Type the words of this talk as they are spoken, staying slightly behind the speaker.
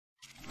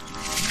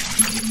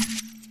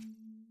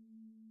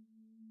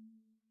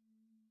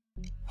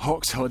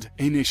Hox HUD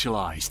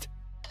initialized.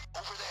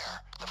 Over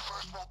there, the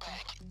first row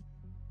bank.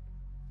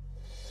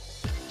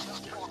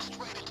 Just walk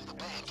straight into the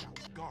bank.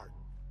 Guard.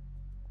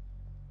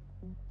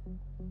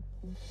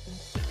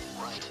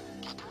 Right.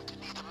 You're going to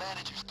need the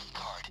manager's key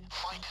card.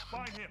 Find him.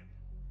 Find him.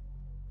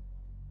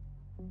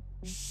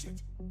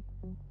 Shit.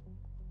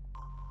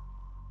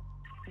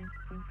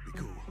 Be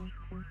cool.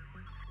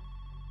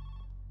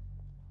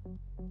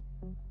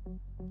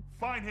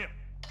 Find him.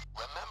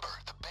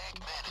 Remember, the bank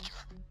manager.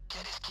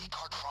 Get his key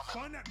card from him.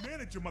 Find that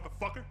manager,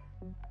 motherfucker.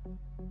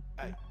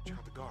 Hey, check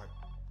out the guard.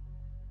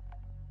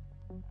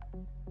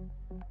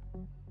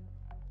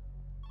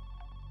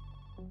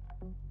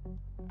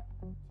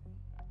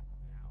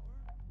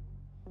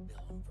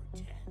 Bill for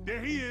 10.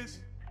 There he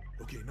is.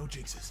 Okay, no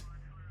jinxes.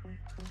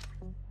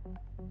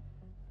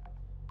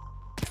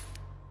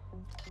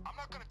 I'm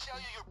not gonna tell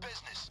you your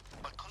business,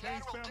 but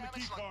James collateral found the damage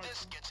key like card.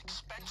 this gets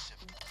expensive.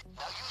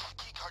 Now use the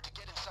key card to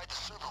get inside the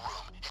server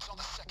room. It's on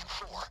the second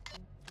floor.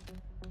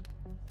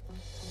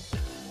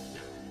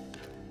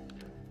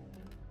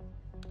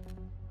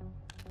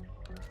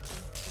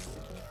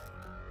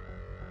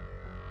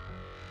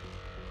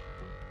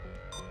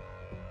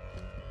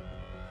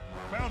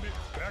 Found it.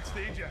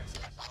 Backstage access.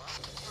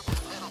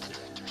 Metal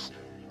detectors.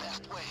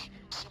 Best way,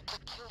 simply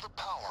kill the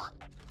power.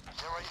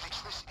 There are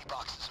electricity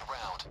boxes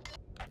around.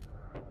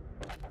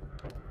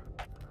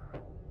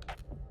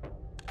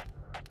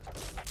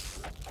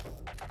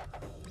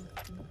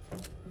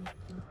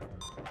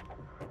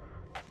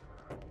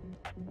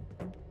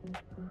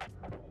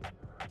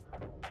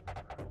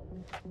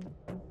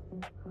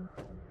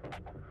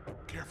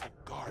 Careful,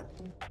 guard.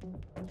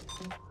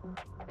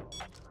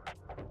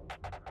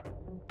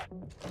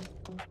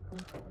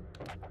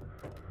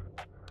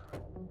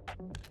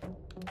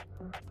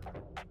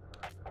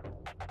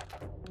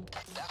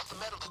 That's the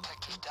metal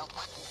detectors dealt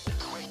with.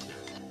 Great.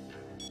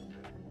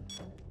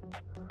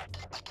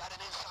 I got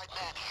an inside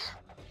man here.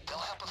 They'll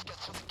help us get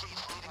through the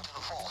gates leading to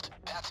the vault.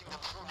 Patching them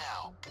through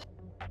now.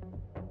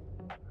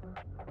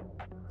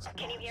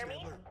 Can you hear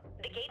me?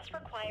 The gates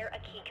require a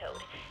key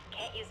code.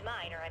 Can't use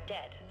mine or I'm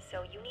dead,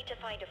 so you need to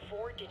find a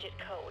 4-digit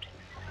code.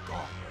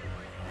 Guard.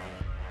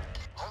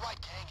 All right,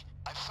 gang.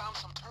 I found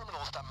some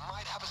terminals that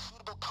might have a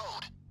suitable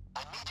code.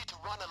 I need you to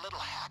run a little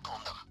hack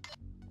on them.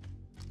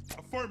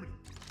 Affirmative.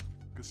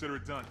 Consider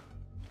it done.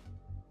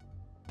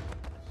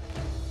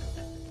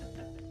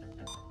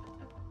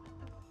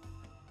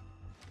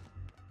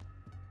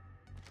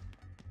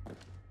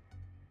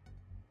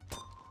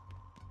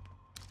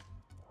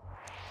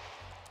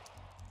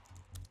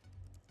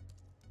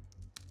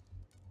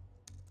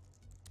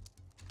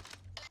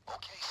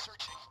 Okay,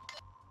 searching.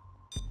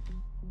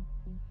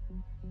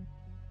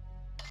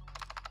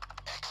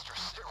 Extra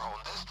 0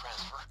 on this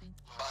transfer,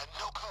 but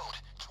no code.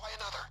 Try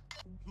another.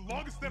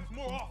 Longest steps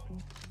more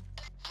often.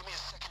 Give me a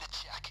second to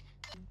check.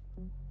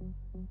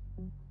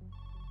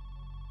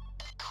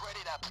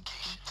 Credit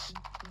applications.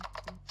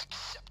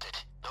 Accepted.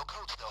 No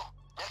codes though.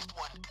 Next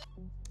one.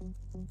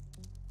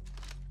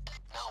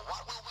 Now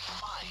what will we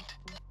find?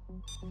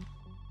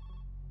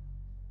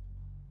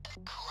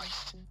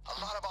 Christ.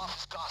 A lot of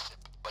office gossip,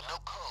 but no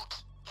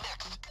codes.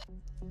 Next.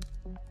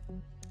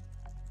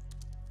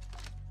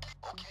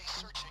 Okay,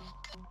 searching.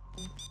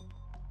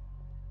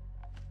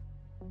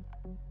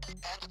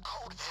 And the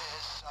code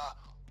is,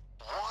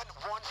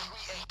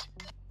 1138.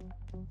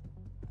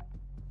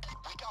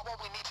 We got what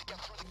we need to get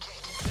through the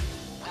gate.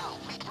 Now,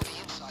 meet with the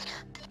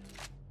insider.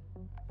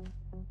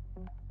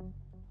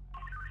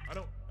 I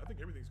think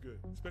everything's good,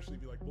 especially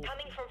if you like bull.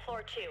 Coming from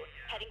floor 2,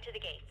 heading to the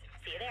gates.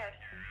 See you there.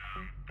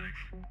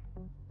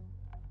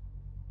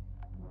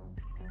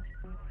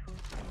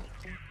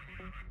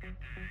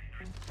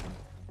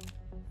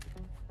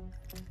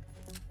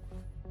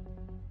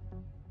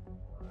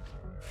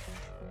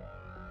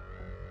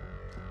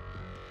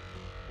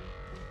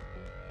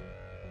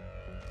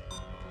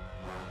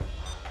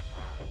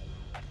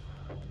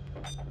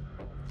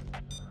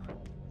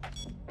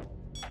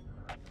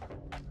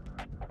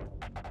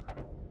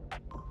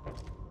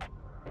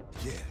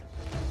 Yeah.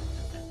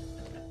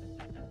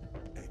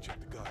 Hey, check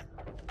the guard.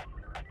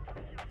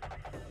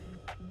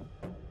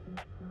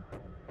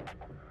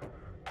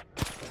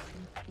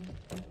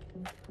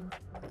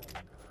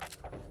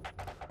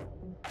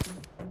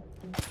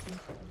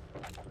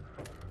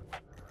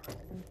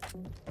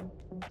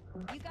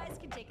 You guys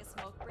can take a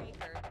smoke break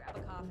or grab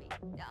a coffee.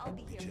 I'll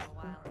be here for a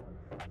while.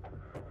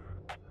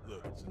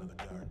 Look, it's another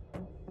guard.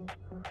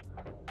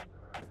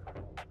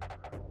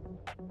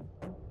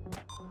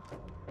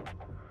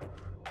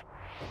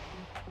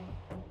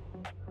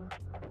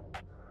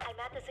 I'm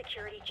at the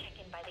security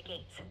check-in by the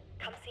gates.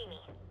 Come see me.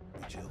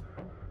 Be chill.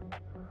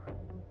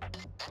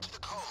 Enter the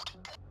code.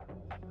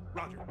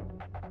 Roger.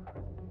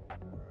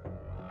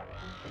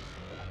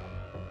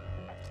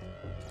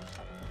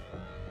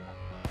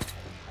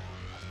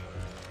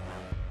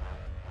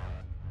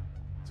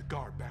 It's a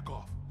guard. Back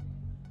off.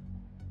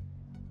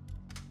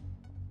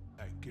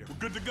 Hey, careful.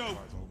 We're good to go.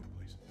 Guards all over the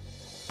place.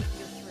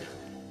 You're through.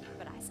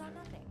 But I saw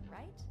nothing,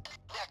 right?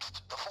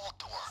 Next, the vault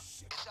door.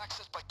 It's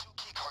accessed by 2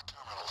 keycard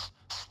terminals.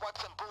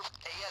 Watson booth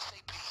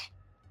ASAP.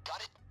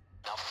 Got it?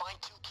 Now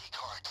find 2 key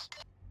cards.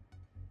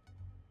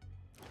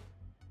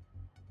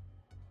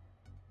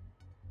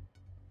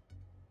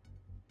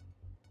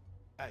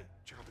 Hey,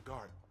 check out the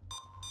guard.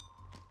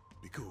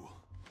 Be cool.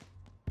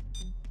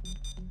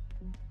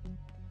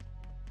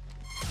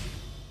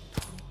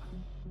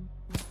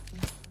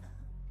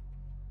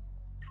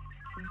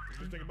 Just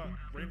thinking about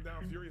raining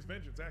down furious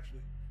vengeance,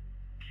 actually.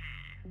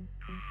 We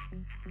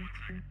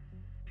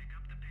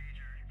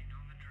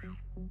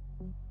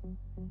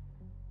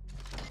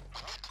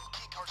need 2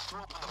 key cards to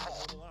open the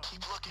vault.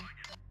 Keep looking.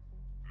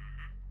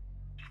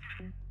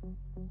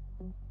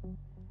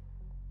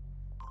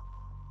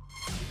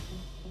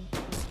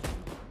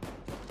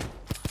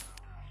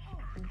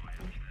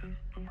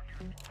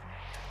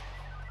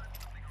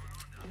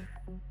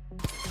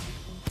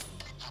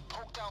 You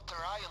poked out their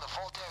eye in the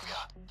vault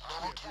area. No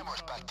more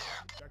cameras back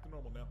there. Back to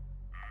normal now.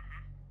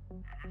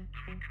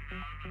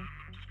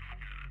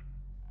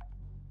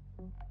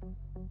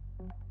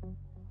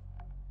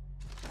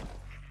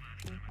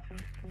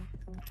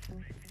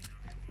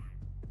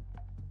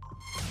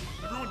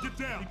 Everyone get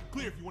down.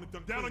 Clear if you want it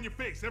done. Down on your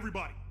face,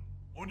 everybody.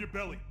 On your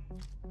belly.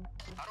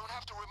 I don't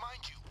have to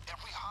remind you.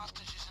 Every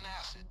hostage is an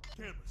asset.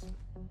 Cameras.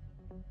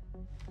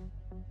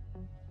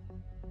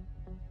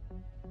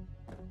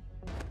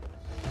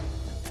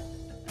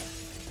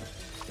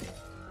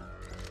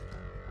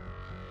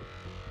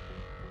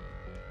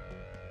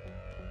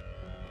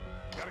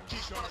 Got a key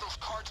Use one card. of those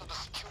cards on the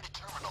security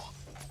terminal.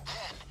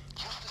 Then,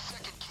 use the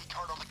second key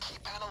card on the key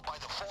panel by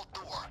the vault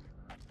door.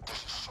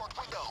 There's a short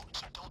window,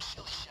 so don't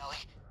shilly-shally.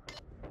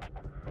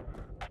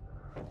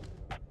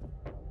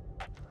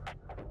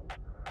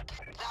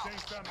 Now,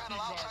 James key found a panel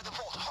key card. outside the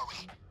vault,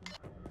 hurry.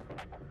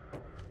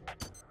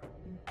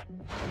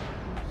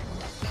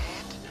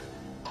 And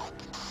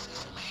open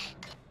sesame.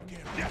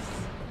 Yes.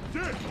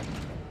 Good.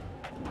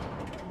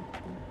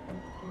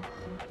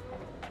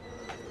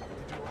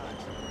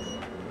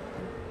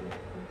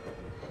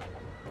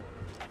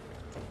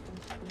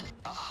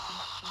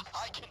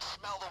 I can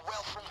smell the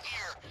well from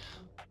here.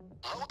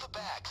 Load the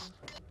bags.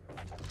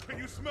 Can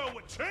you smell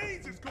what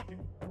Chains is cooking?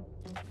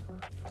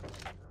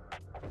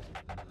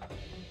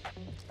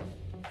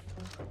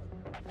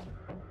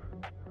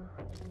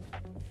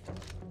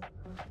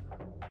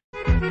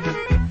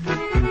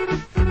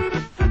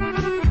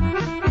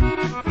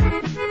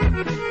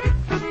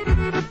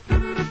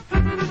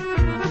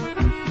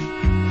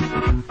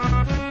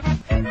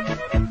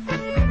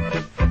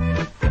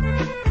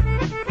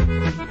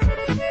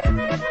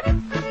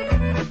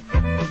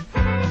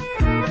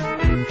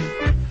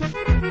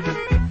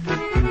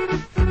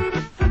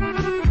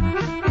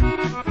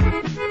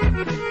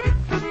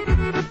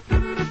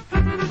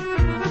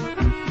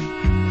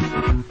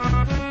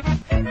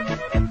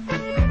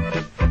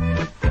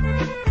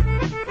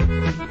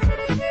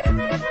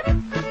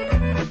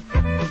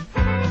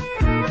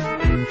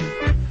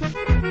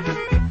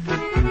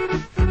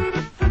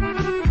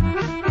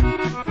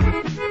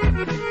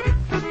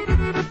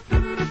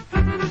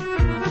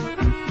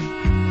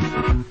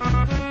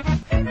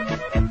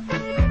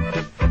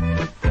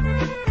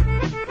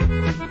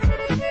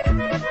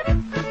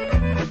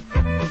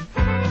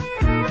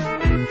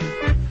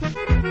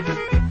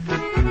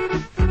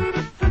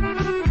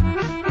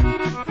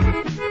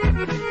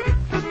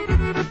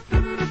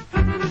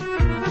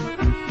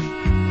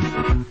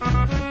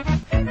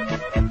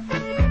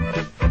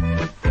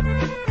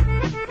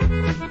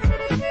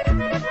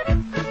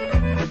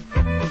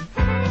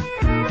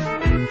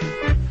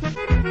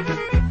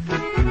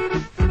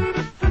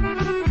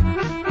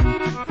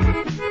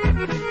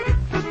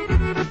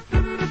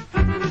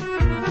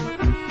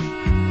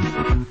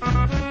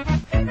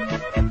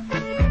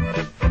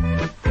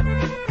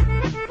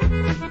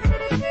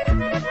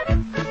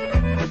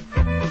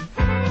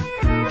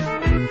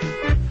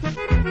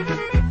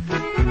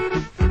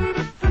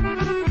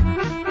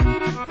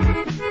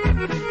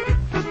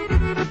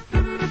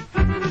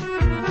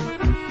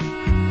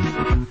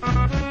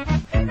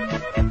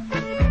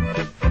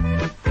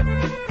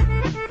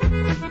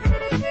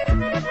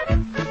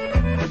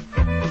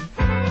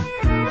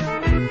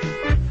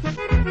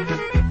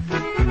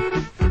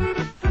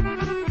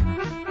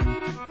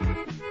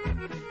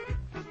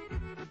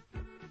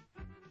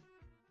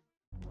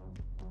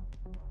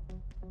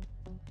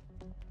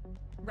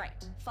 Right.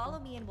 Follow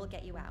me and we'll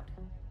get you out.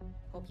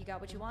 Hope you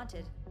got what you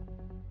wanted.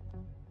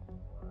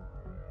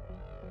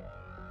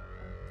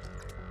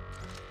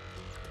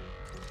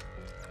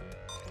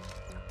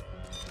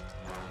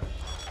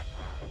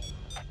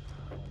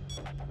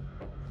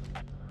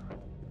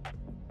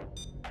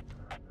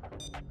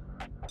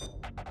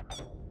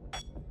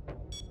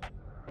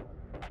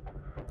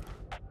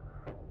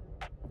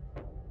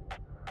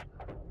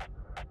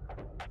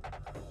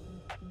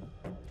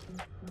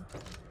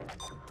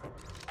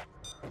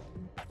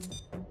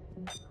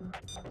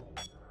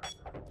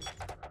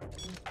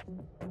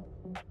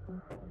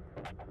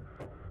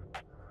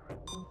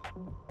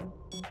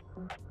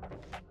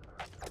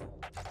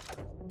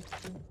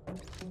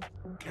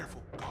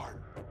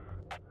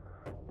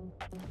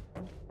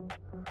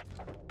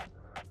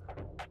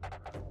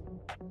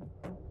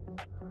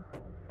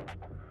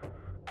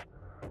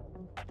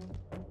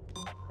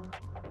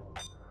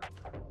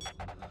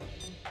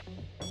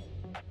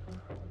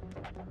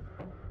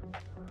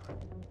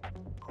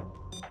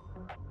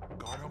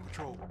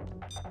 patrol.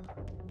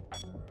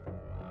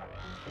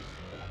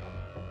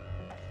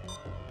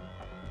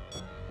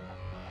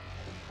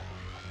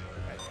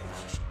 Hey,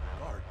 shh,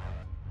 guard.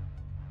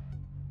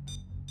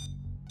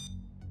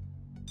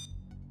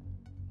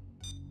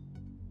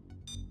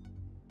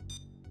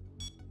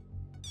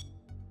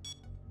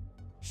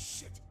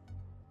 Shit.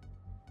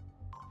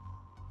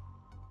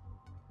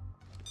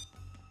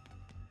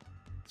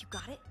 You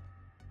got it?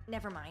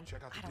 Never mind.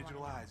 Check out the I don't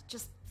digital wanna know. eyes.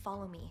 Just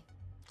follow me.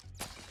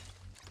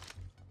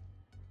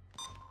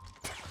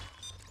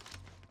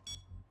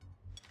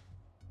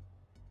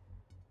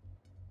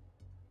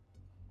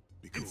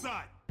 Be cool.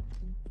 Inside.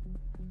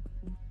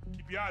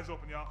 Keep your eyes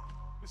open, y'all.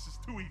 This is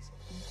too easy.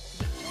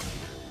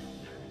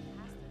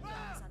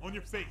 On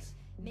your face.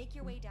 Make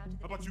your way down to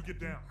the How about you get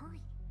down?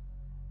 Hurry.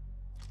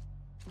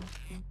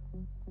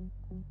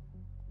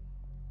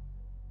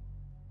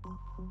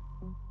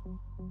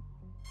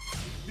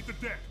 Hit the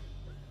deck.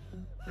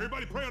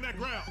 Everybody pray on that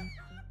ground.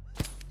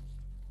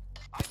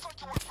 I thought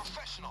you were a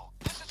professional.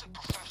 This isn't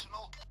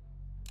professional.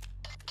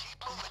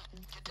 Keep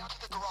moving. Get down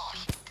to the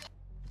garage.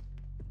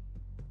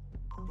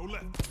 Go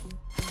left.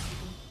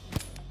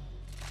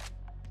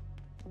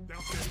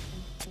 Downstairs.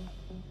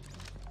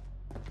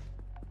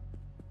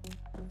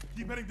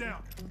 Keep heading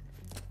down.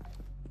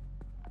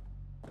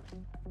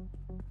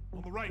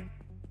 On the right.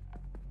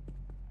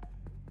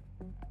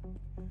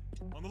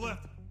 On the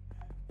left.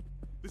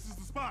 This is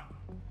the spot.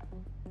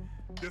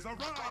 There's our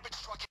ride.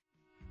 Garbage truck.